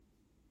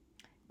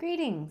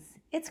Greetings,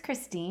 it's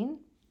Christine,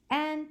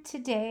 and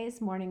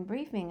today's morning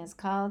briefing is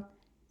called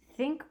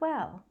Think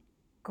Well,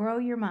 Grow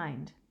Your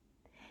Mind.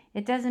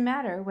 It doesn't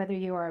matter whether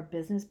you are a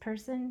business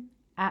person,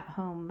 at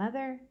home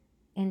mother,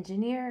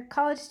 engineer,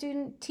 college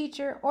student,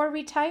 teacher, or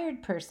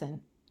retired person.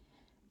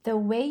 The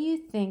way you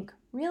think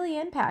really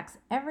impacts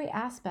every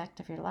aspect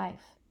of your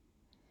life.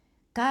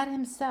 God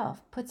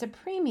Himself puts a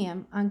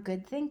premium on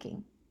good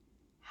thinking.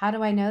 How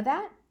do I know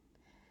that?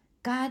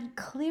 God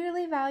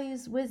clearly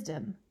values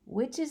wisdom,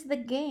 which is the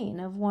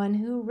gain of one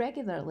who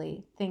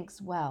regularly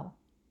thinks well.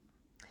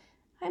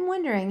 I'm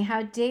wondering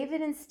how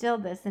David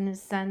instilled this in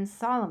his son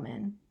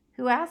Solomon,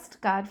 who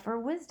asked God for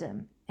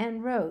wisdom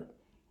and wrote,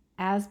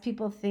 "As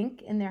people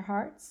think in their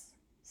hearts,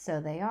 so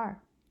they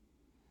are."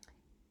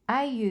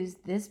 I use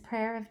this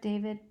prayer of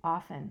David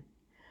often,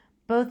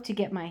 both to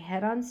get my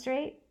head on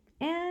straight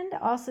and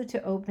also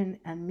to open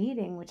a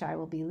meeting which I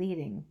will be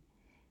leading.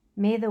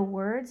 May the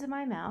words of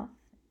my mouth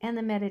and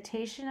the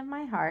meditation of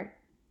my heart,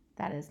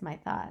 that is my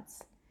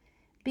thoughts,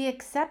 be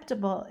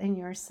acceptable in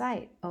your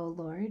sight, O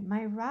Lord,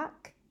 my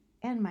rock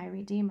and my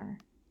redeemer.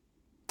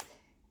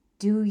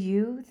 Do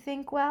you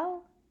think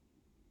well?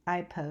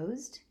 I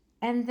posed,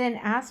 and then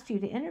asked you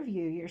to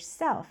interview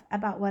yourself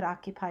about what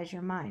occupies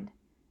your mind.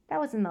 That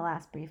was in the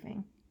last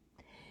briefing.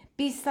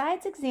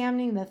 Besides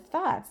examining the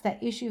thoughts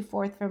that issue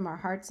forth from our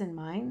hearts and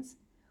minds,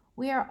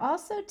 we are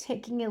also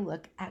taking a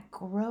look at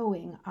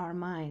growing our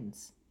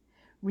minds,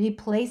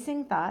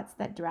 replacing thoughts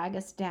that drag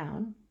us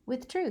down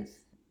with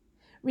truth,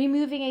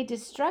 removing a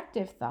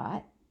destructive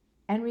thought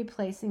and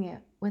replacing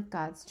it with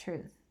God's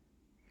truth,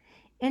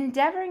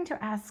 endeavoring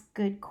to ask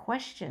good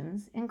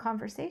questions in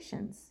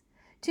conversations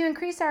to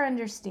increase our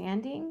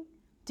understanding,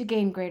 to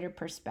gain greater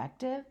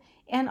perspective,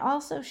 and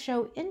also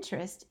show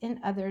interest in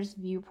others'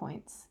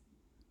 viewpoints.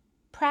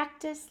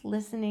 Practice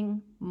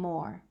listening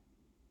more.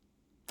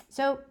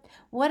 So,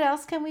 what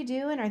else can we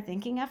do in our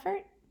thinking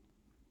effort?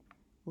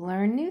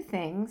 Learn new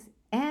things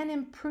and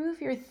improve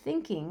your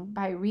thinking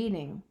by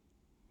reading.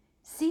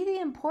 See the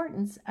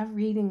importance of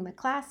reading the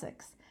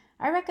classics.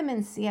 I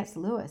recommend C.S.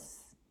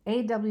 Lewis,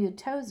 A.W.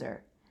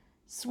 Tozer,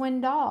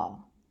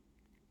 Swindoll,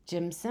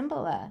 Jim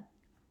Cymbala.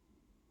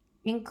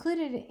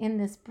 Included in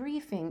this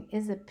briefing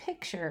is a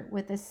picture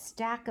with a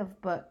stack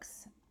of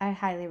books I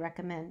highly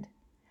recommend.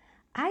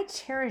 I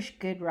cherish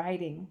good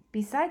writing.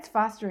 Besides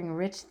fostering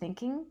rich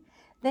thinking,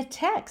 the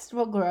text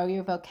will grow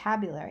your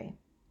vocabulary.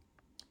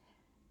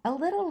 A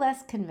little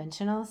less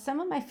conventional, some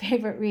of my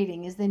favorite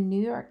reading is the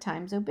New York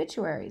Times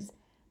obituaries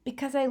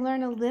because I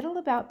learn a little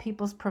about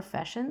people's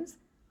professions,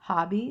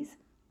 hobbies,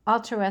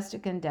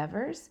 altruistic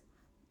endeavors,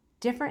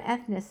 different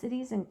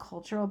ethnicities and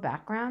cultural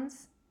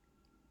backgrounds,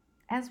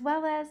 as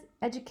well as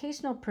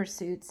educational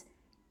pursuits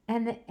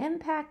and the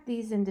impact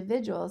these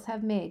individuals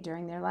have made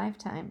during their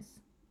lifetimes.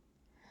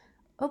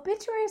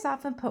 Obituaries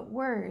often put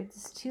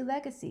words to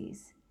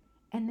legacies,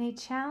 and they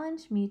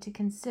challenge me to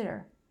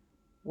consider,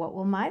 what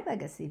will my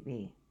legacy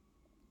be?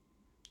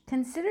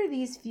 Consider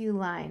these few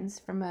lines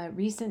from a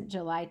recent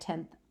July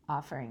 10th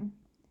offering.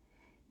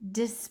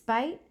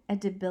 Despite a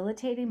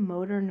debilitating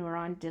motor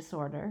neuron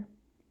disorder,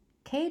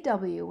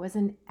 KW was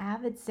an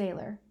avid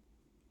sailor,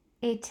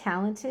 a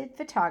talented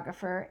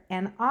photographer,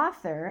 and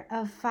author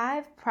of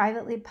 5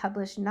 privately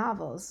published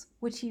novels,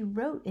 which he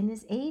wrote in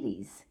his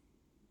 80s.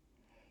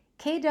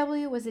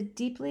 KW was a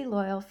deeply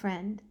loyal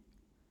friend,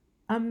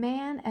 a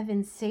man of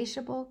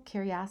insatiable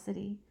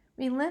curiosity,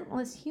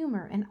 relentless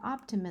humor and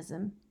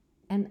optimism,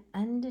 and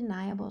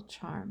undeniable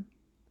charm.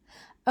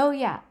 Oh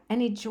yeah,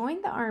 and he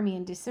joined the Army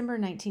in December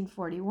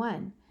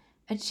 1941,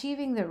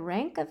 achieving the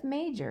rank of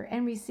major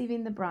and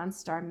receiving the Bronze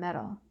Star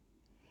Medal.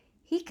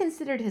 He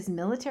considered his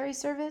military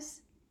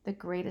service the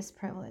greatest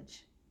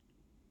privilege.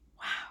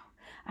 Wow,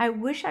 I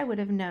wish I would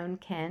have known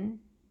Ken.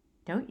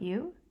 Don't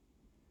you?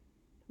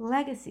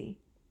 Legacy.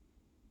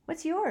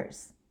 What's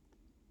yours?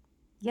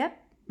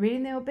 Yep,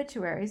 reading the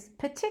obituaries,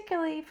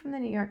 particularly from the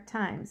New York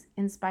Times,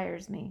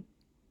 inspires me.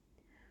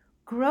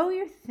 Grow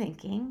your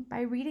thinking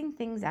by reading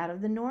things out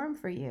of the norm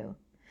for you.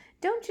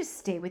 Don't just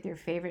stay with your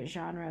favorite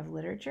genre of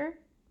literature.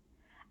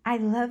 I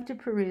love to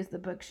peruse the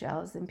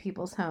bookshelves in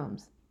people's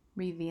homes,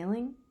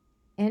 revealing,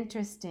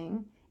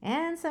 interesting,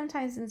 and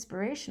sometimes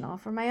inspirational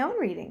for my own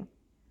reading.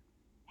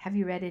 Have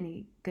you read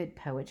any good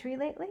poetry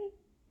lately?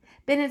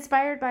 Been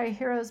inspired by a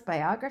hero's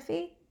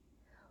biography?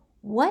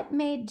 What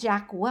made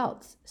Jack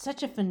Welch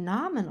such a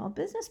phenomenal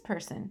business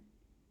person?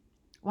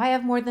 Why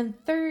have more than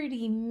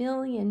 30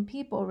 million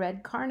people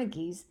read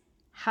Carnegie's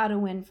How to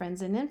Win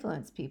Friends and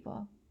Influence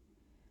People?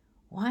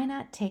 Why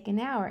not take an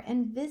hour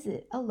and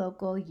visit a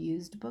local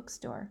used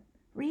bookstore?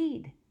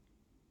 Read,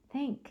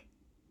 think,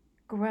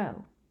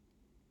 grow.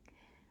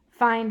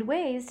 Find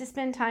ways to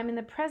spend time in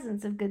the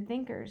presence of good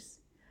thinkers.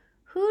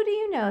 Who do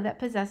you know that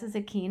possesses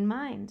a keen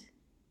mind?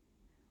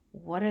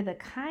 What are the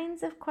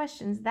kinds of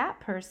questions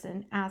that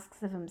person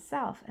asks of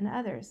himself and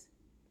others?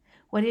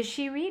 What is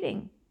she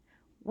reading?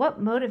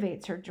 What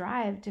motivates her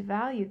drive to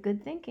value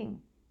good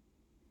thinking?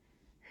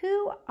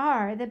 Who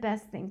are the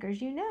best thinkers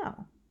you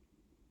know?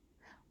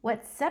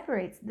 What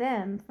separates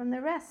them from the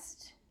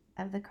rest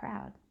of the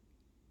crowd?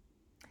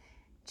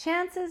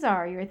 Chances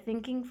are your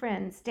thinking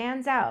friend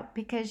stands out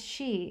because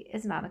she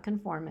is not a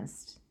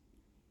conformist.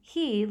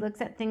 He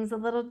looks at things a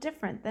little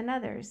different than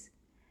others.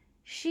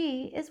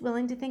 She is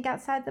willing to think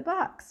outside the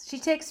box. She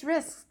takes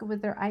risks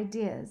with her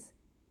ideas.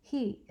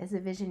 He is a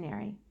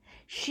visionary.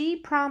 She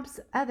prompts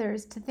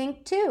others to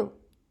think too.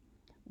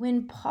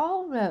 When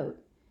Paul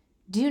wrote,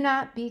 "Do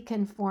not be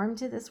conformed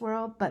to this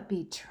world, but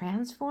be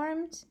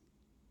transformed,"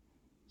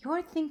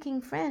 your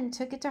thinking friend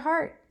took it to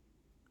heart.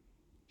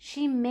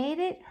 She made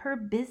it her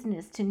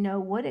business to know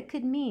what it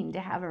could mean to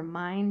have her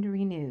mind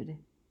renewed.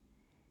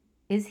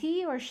 Is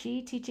he or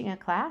she teaching a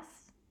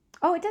class?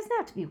 Oh, it doesn't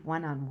have to be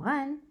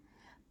one-on-one,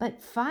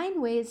 but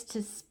find ways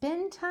to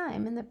spend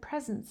time in the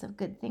presence of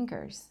good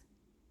thinkers.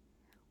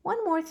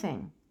 One more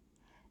thing.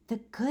 The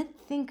good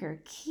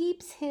thinker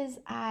keeps his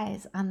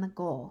eyes on the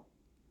goal.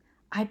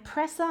 I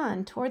press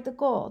on toward the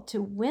goal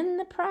to win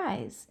the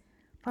prize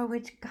for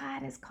which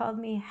God has called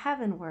me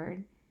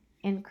heavenward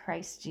in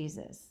Christ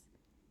Jesus.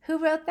 Who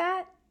wrote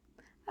that?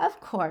 Of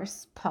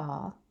course,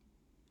 Paul.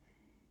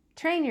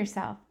 Train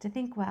yourself to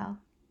think well.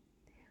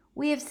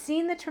 We have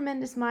seen the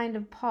tremendous mind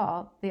of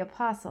Paul, the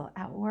apostle,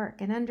 at work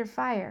and under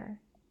fire.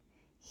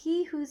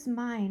 He whose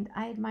mind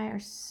I admire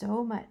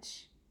so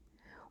much.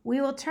 We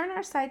will turn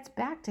our sights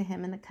back to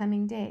him in the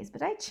coming days,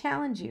 but I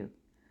challenge you,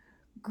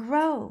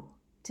 grow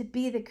to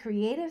be the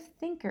creative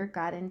thinker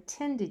God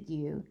intended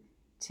you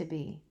to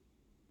be.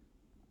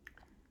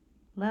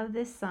 Love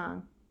this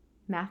song,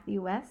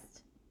 Matthew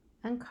West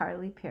and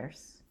Carly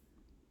Pearce.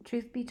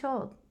 Truth be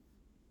told.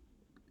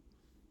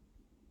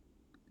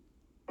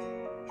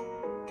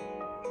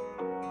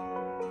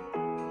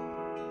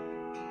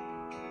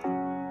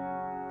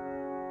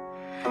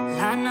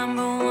 Line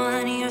number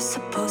one, you're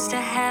supposed to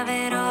have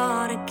it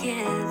all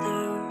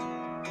together.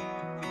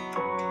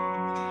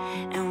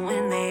 And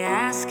when they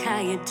ask how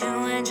you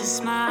doing, just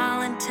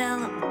smile and tell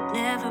them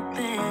never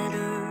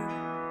better.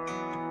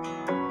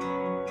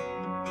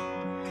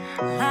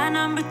 Line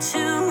number two,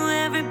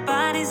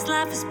 everybody's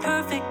life is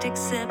perfect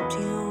except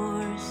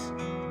yours.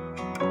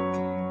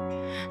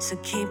 So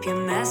keep your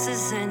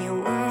messes and your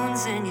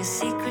wounds and your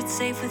secrets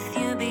safe with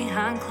you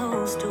behind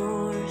closed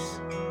doors.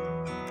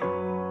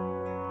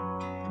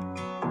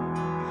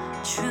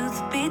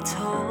 Truth be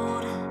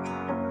told,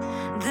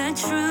 the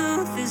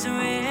truth is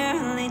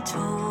rarely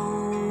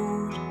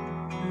told.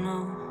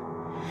 No,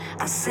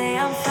 I say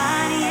I'm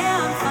fine, yeah,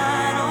 I'm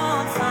fine, oh,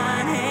 I'm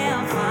fine, hey,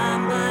 I'm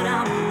fine, but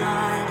I'm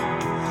not.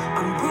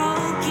 I'm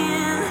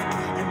broken,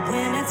 and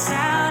when it's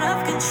out of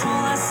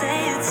control, I say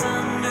it's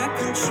under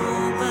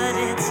control, but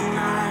it's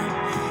not.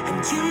 And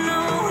you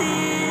know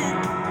it.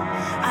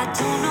 I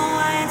don't know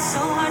why it's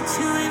so hard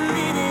to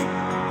admit it,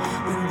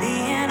 when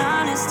being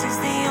honest is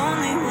the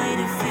only way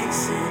to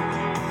fix it.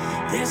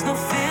 There's no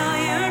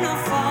failure, no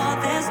fault,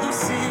 there's no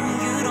sin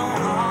you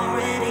don't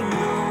already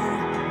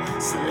know.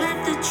 So let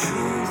the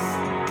truth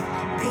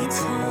be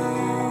told.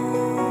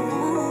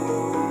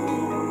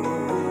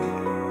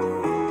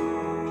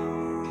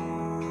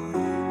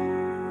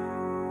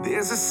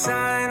 There's a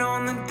sign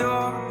on the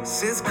door,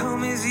 says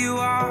come as you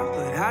are,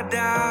 but I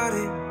doubt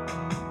it.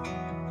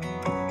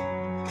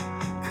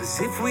 Cause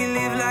if we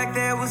live like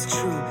that was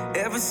true,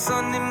 every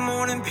Sunday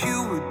morning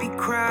pew would be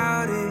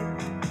crowded.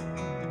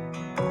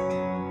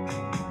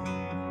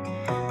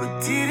 But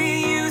didn't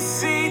you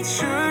say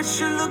church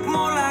should look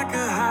more like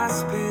a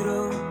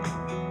hospital?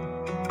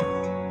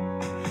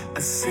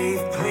 A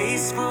safe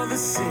place for the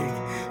sick,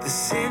 the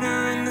sinner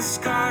and the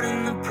scarred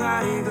and the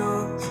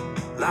prodigals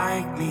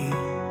like me.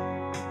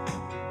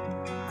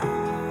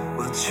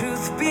 Well,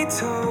 truth be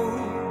told,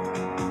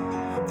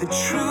 the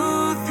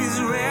truth is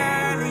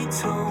rarely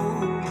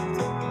told.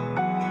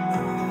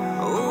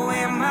 Oh,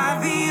 am I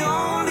the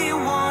only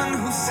one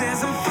who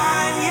says I'm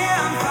fine?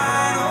 Yeah, I'm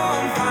fine. Oh,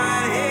 I'm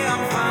fine. Hey,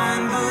 I'm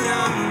fine, but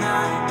I'm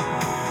not.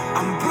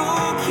 I'm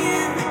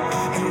broken,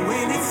 and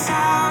when it's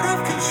out of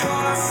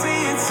control, I say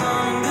it's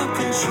under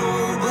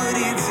control, but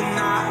it's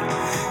not.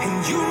 And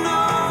you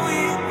know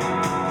it.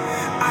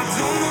 I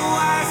don't know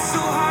why it's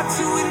so hard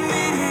to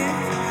admit it,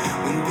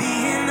 when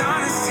being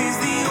honest is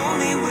the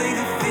only way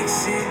to fix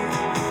it.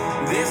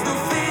 There's no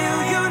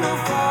failure, no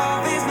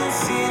fault, there's no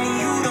sin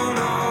you don't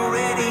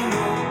already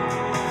know.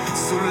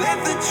 So let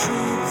the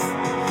truth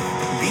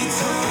be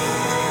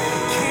told.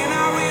 Can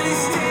I really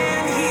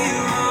stand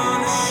here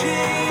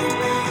unashamed,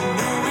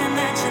 Knowing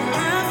that your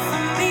love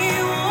for me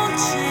won't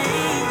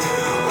change.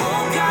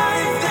 oh God,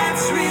 if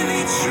that's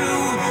really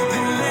true,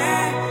 then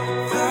let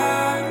the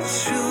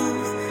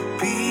truth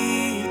be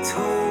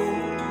told.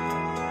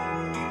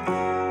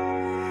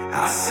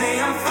 I say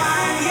I'm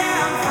fine,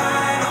 yeah, I'm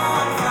fine,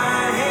 oh, I'm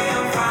fine, hey,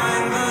 I'm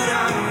fine, but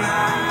I'm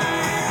not.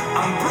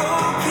 I'm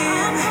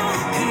broken,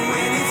 and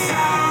when it's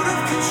out of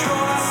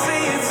control, I say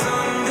it's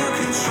under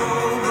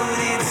control, but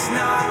it's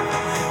not.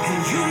 And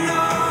you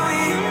know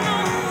it.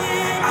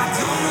 I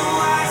don't know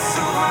why it's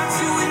so hard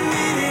to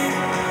admit it,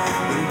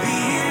 when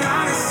being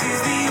honest is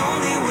the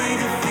only way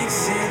to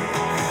fix it.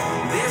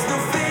 There's no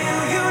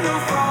failure, no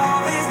fault,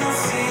 there's no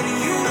sin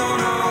you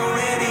don't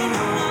already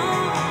know.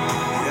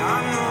 I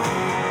know.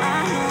 I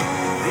know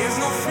There's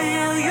no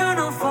failure.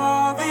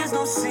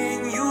 no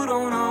sin you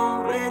don't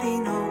already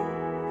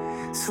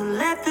know. So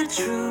let the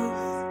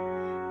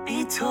truth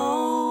be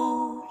told.